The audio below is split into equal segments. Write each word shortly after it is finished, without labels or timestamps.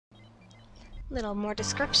Little more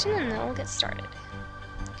description and then we'll get started.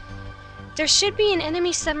 There should be an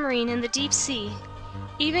enemy submarine in the deep sea.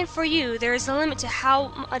 Even for you, there is a limit to how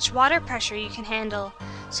much water pressure you can handle.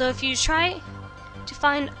 So if you try to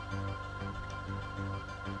find...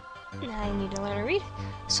 I need to learn to read.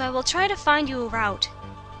 So I will try to find you a route.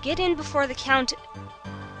 Get in before the count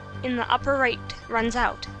in the upper right runs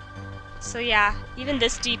out. So yeah, even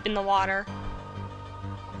this deep in the water,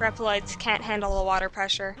 Reploids can't handle the water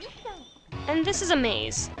pressure. And this is a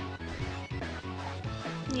maze.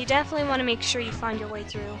 You definitely want to make sure you find your way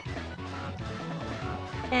through.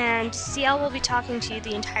 And CL will be talking to you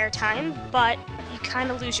the entire time, but you kind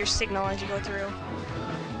of lose your signal as you go through.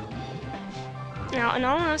 Now, in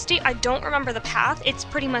all honesty, I don't remember the path. It's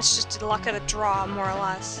pretty much just the luck of the draw, more or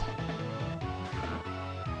less.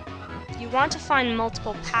 You want to find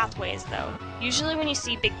multiple pathways, though. Usually when you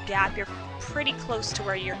see a big gap, you're pretty close to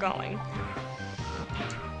where you're going.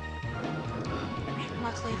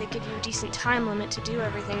 Luckily, they give you a decent time limit to do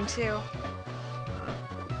everything, too.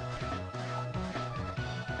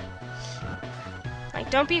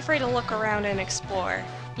 Like, don't be afraid to look around and explore.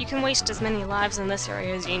 You can waste as many lives in this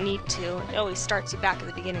area as you need to. It always starts you back at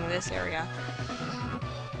the beginning of this area.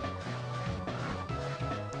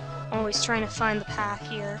 Always trying to find the path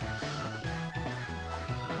here.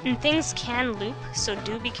 And things can loop, so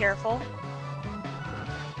do be careful.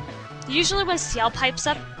 Usually when CL pipes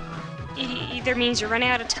up, it either means you're running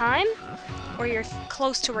out of time, or you're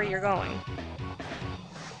close to where you're going.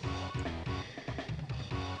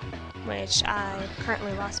 Which I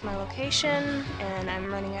currently lost my location, and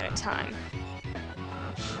I'm running out of time.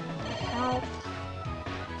 Help.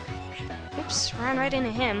 Oops, ran right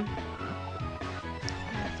into him.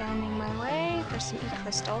 I'm finding my way. There's some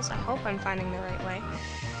E-crystals. I hope I'm finding the right way.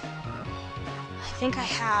 I think I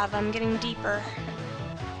have. I'm getting deeper.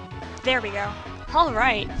 There we go.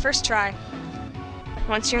 Alright, first try.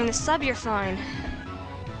 Once you're in the sub, you're fine.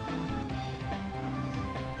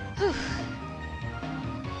 Whew.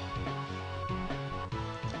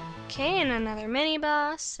 Okay, and another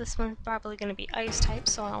mini-boss. This one's probably going to be ice type,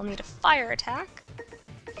 so I'll need a fire attack.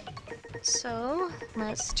 So,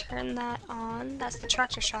 let's turn that on. That's the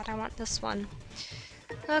tractor shot, I want this one.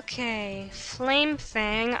 Okay, Flame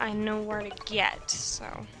Fang, I know where to get, so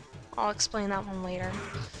I'll explain that one later.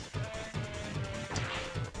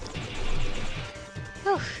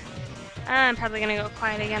 Whew. I'm probably going to go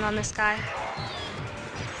quiet again on this guy.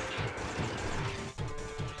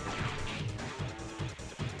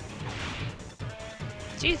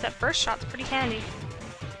 Geez, that burst shot's pretty handy.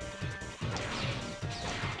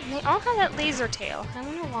 And they all have that laser tail. I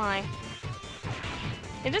wonder why.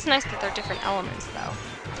 It is nice that they're different elements, though.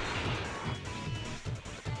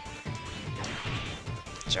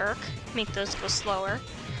 Jerk. Make those go slower.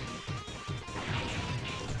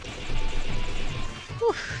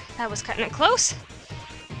 Whew, that was cutting it close.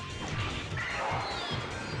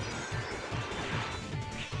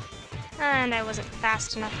 And I wasn't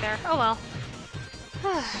fast enough there. Oh well.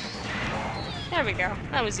 There we go.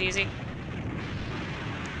 That was easy.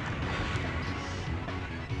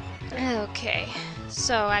 Okay,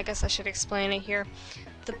 so I guess I should explain it here.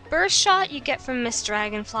 The burst shot you get from Miss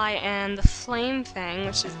Dragonfly, and the Flame Fang,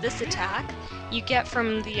 which is this attack, you get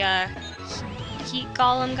from the Heat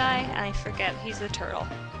Golem guy. I forget, he's the turtle.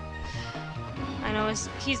 I know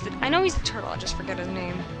he's the turtle. I just forget his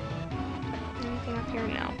name. Anything up here?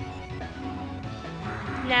 No.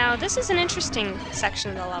 Now, this is an interesting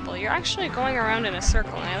section of the level. You're actually going around in a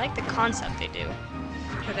circle, and I like the concept they do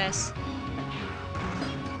for this.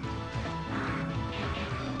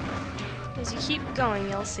 As you keep going,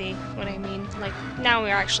 you'll see what I mean. Like, now we're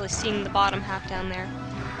actually seeing the bottom half down there.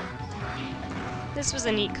 This was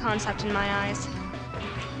a neat concept in my eyes.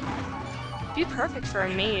 Be perfect for a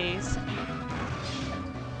maze.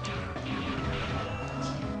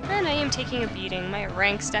 And I am taking a beating. My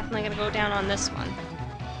rank's definitely gonna go down on this one.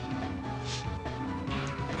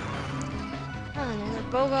 Another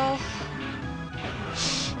Bogle.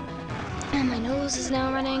 And my nose is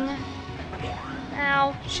now running.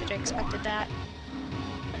 Ow, should have expected that.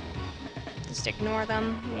 Just ignore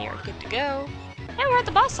them, and you're good to go. And we're at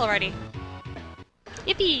the boss already!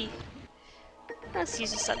 Yippee! Let's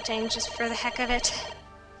use a sub-tank just for the heck of it.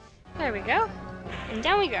 There we go. And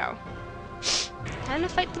down we go. Time to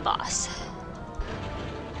fight the boss.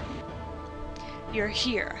 You're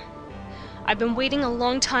here. I've been waiting a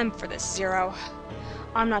long time for this, Zero.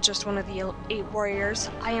 I'm not just one of the 8 warriors.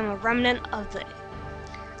 I am a remnant of the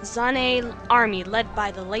Zane army led by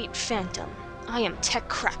the late Phantom. I am Tech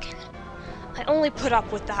Kraken. I only put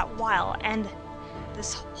up with that while and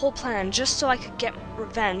this whole plan just so I could get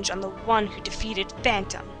revenge on the one who defeated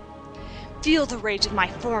Phantom. Feel the rage of my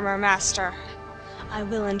former master. I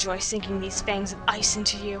will enjoy sinking these fangs of ice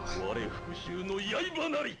into you.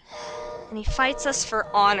 And he fights us for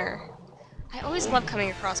honor. I always love coming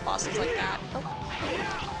across bosses like that.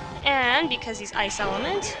 Oh. And because he's ice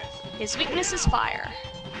element, his weakness is fire.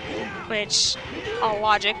 Which, all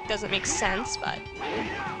logic, doesn't make sense, but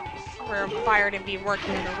for fire to be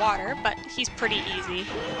working underwater, but he's pretty easy.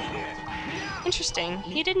 Interesting.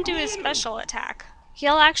 He didn't do his special attack.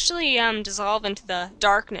 He'll actually dissolve into the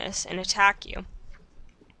darkness and attack you.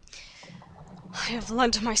 I have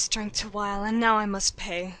lent my strength a while, and now I must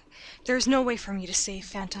pay. There is no way for me to save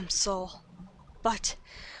Phantom's soul. But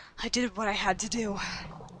I did what I had to do.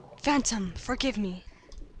 Phantom, forgive me.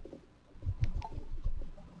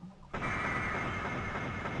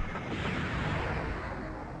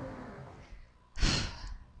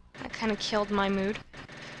 That kind of killed my mood.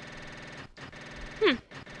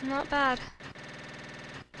 Not bad.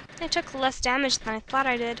 I took less damage than I thought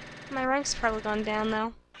I did. My rank's probably gone down,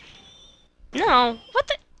 though. No! What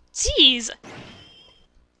the? Jeez!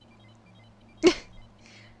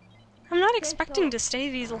 I'm not expecting to stay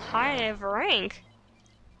these high of rank.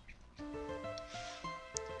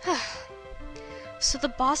 So the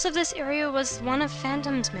boss of this area was one of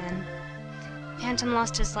Phantom's men. Phantom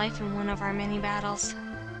lost his life in one of our many battles.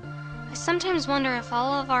 I sometimes wonder if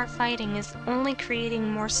all of our fighting is only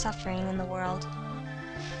creating more suffering in the world.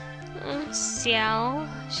 Oh, Xiao.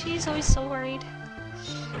 She's always so worried.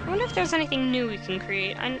 I wonder if there's anything new we can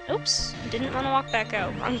create. Oops, didn't want to walk back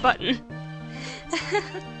out. Wrong button.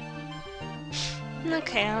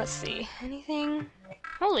 Okay, let's see. Anything?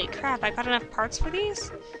 Holy crap, I got enough parts for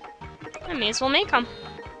these? I may as well make them.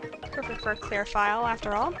 Perfect for a clear file,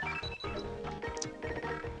 after all.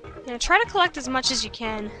 Yeah, try to collect as much as you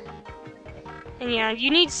can. And yeah,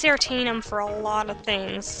 you need Serotinum for a lot of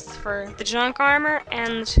things. For the junk armor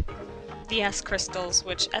and the S-crystals,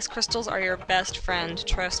 which S-crystals are your best friend,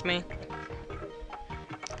 trust me.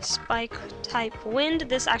 Spike type wind,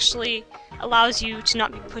 this actually allows you to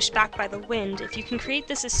not be pushed back by the wind. If you can create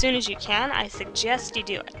this as soon as you can, I suggest you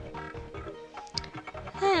do it.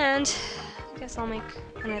 And I guess I'll make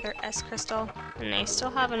another S-crystal, and I still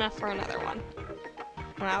have enough for another one.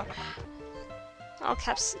 Wow. I'll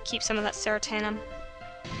keep some of that Serotinum.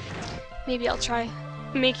 Maybe I'll try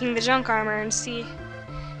making the junk armor and see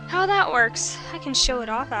how that works. I can show it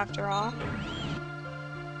off after all.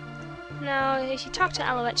 Now, if you talk to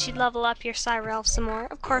Alouette, she'd level up your Cyber Elf some more.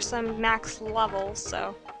 Of course, I'm max level,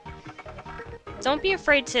 so don't be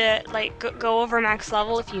afraid to go over max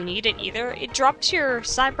level if you need it either. It drops your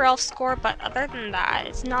Cyber Elf score, but other than that,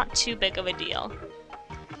 it's not too big of a deal.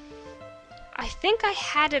 I think I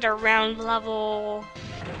had it around what level?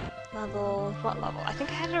 I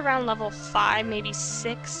think I had it around level 5, maybe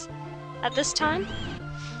 6 at this time.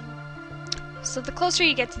 So the closer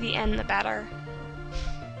you get to the end, the better.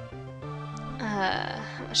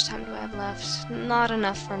 How much time do I have left? Not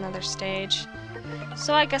enough for another stage.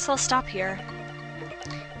 So I guess I'll stop here.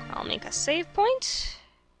 I'll make a save point.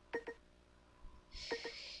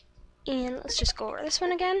 And let's just go over this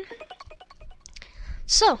one again.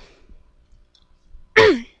 So,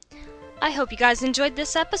 I hope you guys enjoyed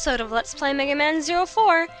this episode of Let's Play Mega Man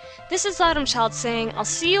 04. This is Autumn Child saying, I'll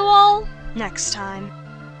see you all next time.